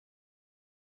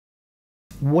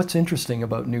what's interesting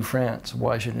about New France?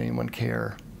 Why should anyone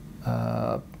care?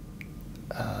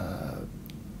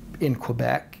 In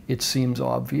Quebec, it seems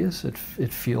obvious. It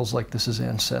feels like this is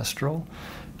ancestral.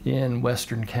 In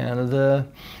Western Canada,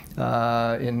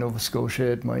 in Nova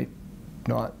Scotia, it might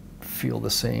not feel the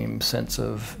same sense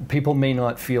of, people may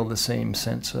not feel the same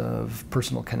sense of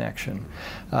personal connection.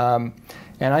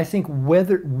 And I think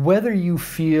whether you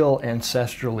feel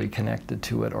ancestrally connected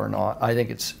to it or not, I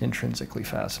think it's intrinsically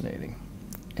fascinating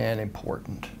and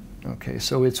important. Okay,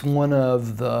 so it's one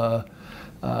of the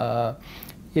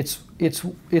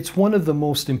it's one of the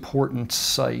most important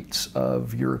sites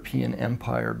of European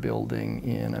empire building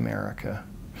in America.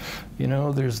 You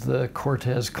know, there's the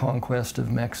Cortez conquest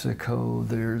of Mexico,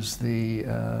 there's the,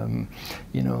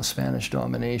 you know, Spanish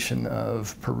domination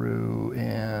of Peru,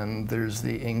 and there's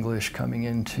the English coming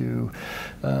into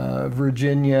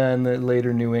Virginia and the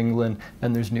later New England,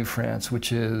 and there's New France,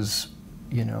 which is,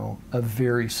 you know, a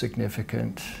very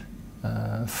significant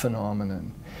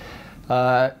phenomenon.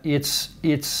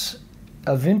 It's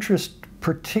of interest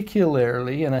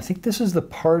particularly, and I think this is the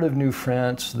part of New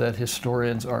France that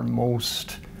historians are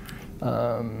most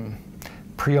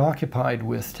preoccupied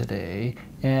with today,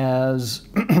 as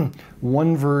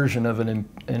one version of an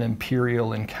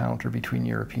imperial encounter between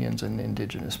Europeans and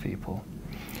indigenous people.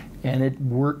 And it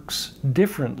works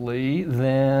differently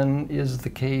than is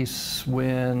the case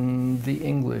when the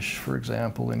English, for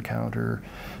example, encounter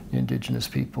indigenous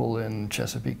people in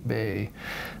Chesapeake Bay,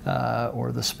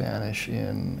 or the Spanish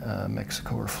in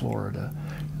Mexico or Florida.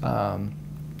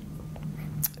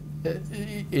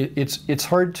 It's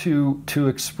hard to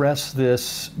express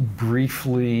this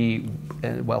briefly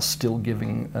while still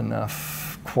giving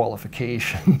enough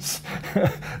qualifications,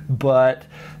 but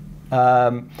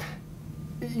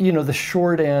you know, the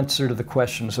short answer to the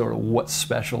question, sort of what's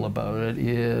special about it,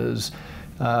 is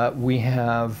we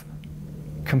have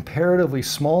comparatively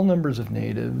small numbers of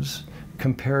natives,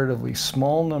 comparatively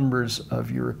small numbers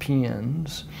of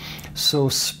Europeans. So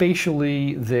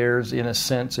spatially, there's, in a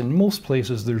sense, in most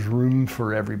places, there's room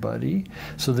for everybody.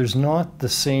 So there's not the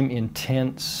same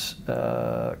intense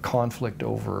conflict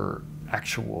over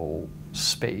actual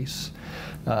space.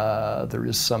 There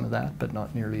is some of that, but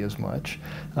not nearly as much.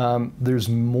 There's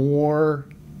more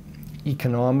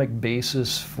economic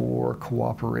basis for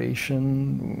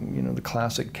cooperation, you know, the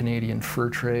classic Canadian fur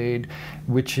trade,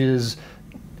 which is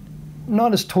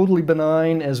not as totally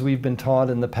benign as we've been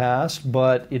taught in the past,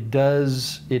 but it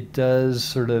does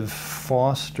sort of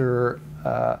foster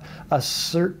a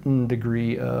certain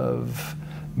degree of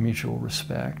mutual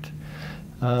respect.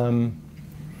 And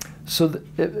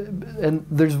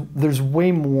there's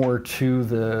way more to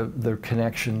the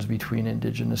connections between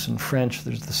Indigenous and French.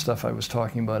 There's the stuff I was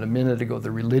talking about a minute ago,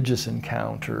 the religious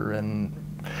encounter, and,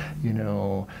 you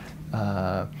know,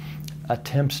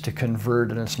 attempts to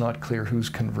convert, and it's not clear who's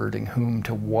converting whom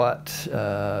to what.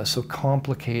 So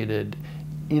complicated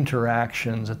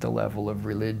interactions at the level of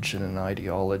religion and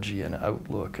ideology and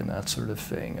outlook and that sort of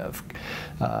thing. Of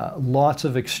lots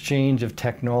of exchange of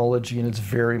technology, and it's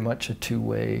very much a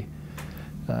two-way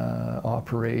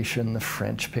operation. The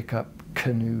French pick up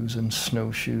canoes and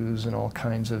snowshoes and all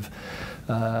kinds of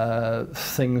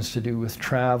things to do with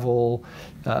travel,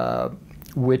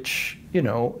 which, you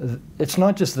know, it's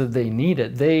not just that they need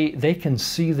it. They can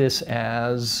see this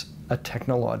as a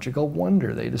technological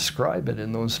wonder. They describe it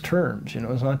in those terms. You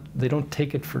know, it's not, they don't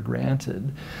take it for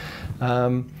granted.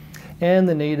 And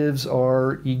the natives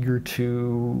are eager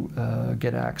to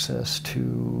get access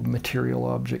to material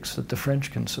objects that the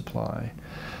French can supply.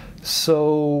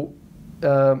 So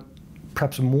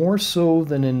perhaps more so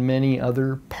than in many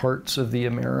other parts of the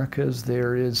Americas,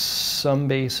 there is some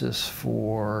basis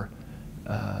for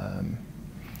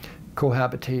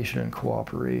cohabitation and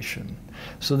cooperation.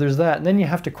 So there's that. And then you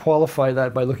have to qualify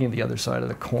that by looking at the other side of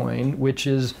the coin, which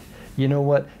is, you know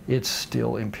what, it's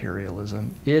still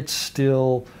imperialism. It's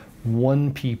still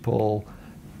one people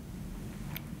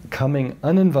coming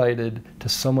uninvited to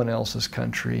someone else's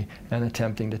country and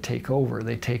attempting to take over.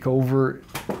 They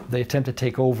attempt to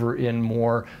take over in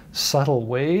more subtle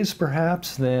ways,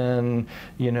 perhaps, than,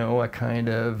 you know, a kind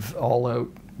of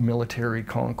all-out military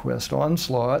conquest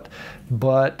onslaught,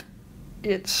 but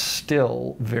it's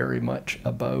still very much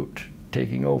about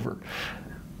taking over.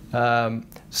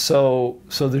 So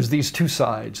there's these two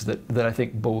sides that I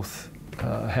think both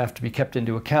have to be kept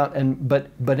into account. And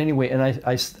but anyway, and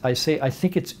I say I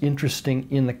think it's interesting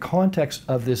in the context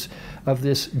of this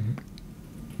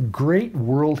great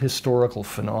world historical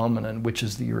phenomenon, which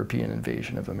is the European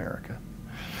invasion of America,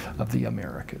 of the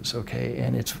Americas. Okay,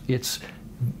 and it's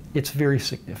very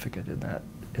significant in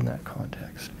that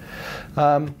context.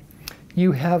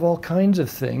 you have all kinds of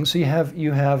things. So you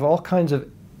have all kinds of,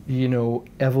 you know,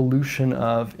 evolution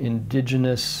of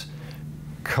indigenous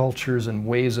cultures and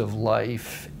ways of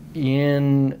life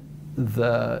in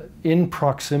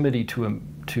proximity to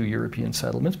European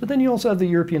settlements. But then you also have the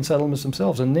European settlements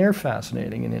themselves, and they're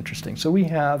fascinating and interesting. So we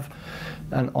have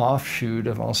an offshoot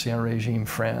of Ancien Régime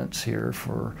France here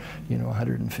for, you know,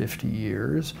 150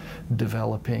 years,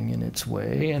 developing in its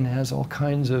way, and has all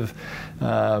kinds of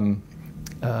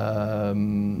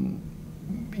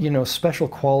you know, special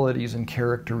qualities and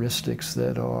characteristics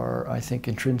that are, I think,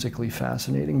 intrinsically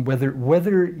fascinating.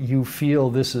 Whether you feel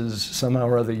this is somehow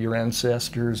or other your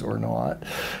ancestors or not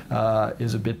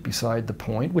is a bit beside the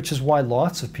point, which is why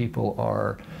lots of people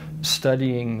are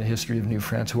studying the history of New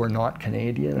France who are not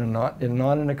Canadian and not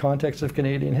in the context of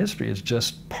Canadian history. It's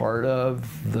just part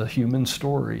of the human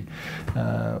story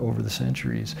over the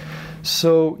centuries.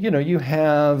 So, you know, you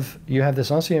have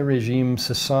this Ancien Régime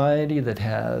society that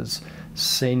has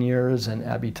seigneurs and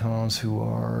habitants who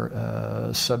are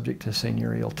subject to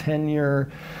seigneurial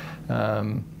tenure,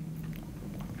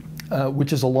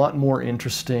 which is a lot more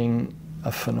interesting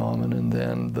a phenomenon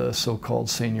than the so-called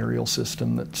seigneurial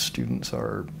system that students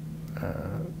are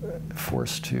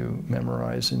forced to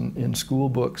memorize in school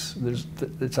books.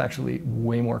 It's actually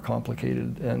way more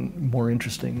complicated and more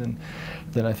interesting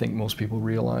than I think most people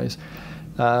realize.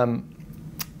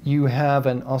 You have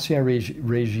an Ancien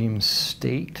Régime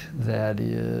state that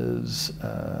is,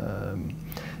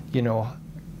 you know,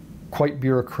 quite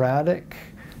bureaucratic.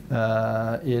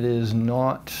 It is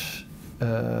not,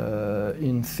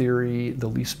 in theory, the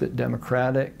least bit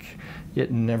democratic. It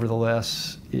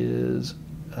nevertheless is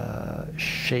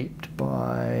shaped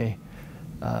by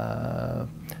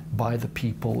the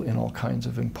people in all kinds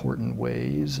of important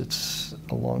ways. It's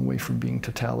a long way from being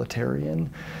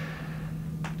totalitarian.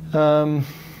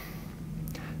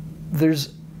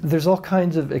 There's all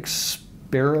kinds of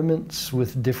experiments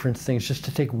with different things. Just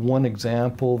to take one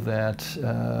example that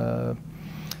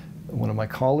one of my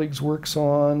colleagues works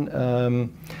on,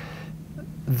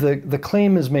 the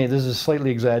claim is made, this is a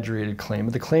slightly exaggerated claim,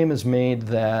 but the claim is made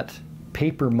that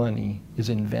paper money is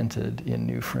invented in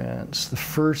New France. The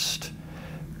first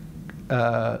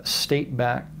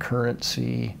state-backed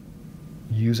currency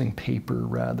using paper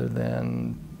rather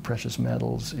than precious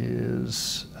metals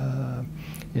is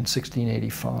in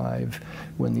 1685,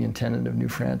 when the intendant of New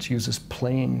France uses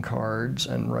playing cards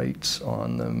and writes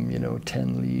on them, you know,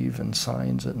 10 livres and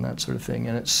signs it and that sort of thing,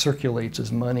 and it circulates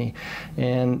as money.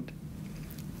 And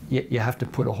you have to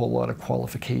put a whole lot of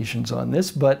qualifications on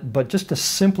this, but just to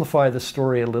simplify the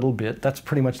story a little bit, that's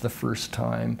pretty much the first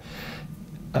time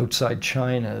outside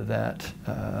China that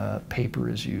paper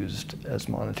is used as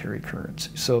monetary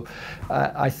currency. So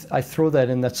I throw that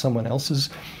in. That's someone else's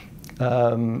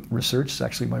research. It's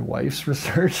actually my wife's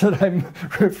research that I'm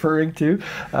referring to,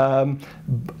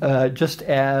 just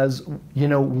as, you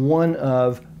know, one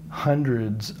of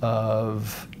hundreds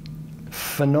of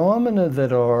phenomena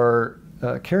that are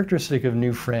characteristic of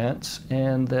New France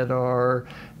and that are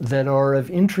of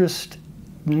interest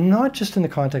not just in the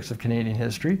context of Canadian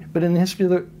history, but in the history of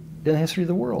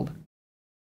the world.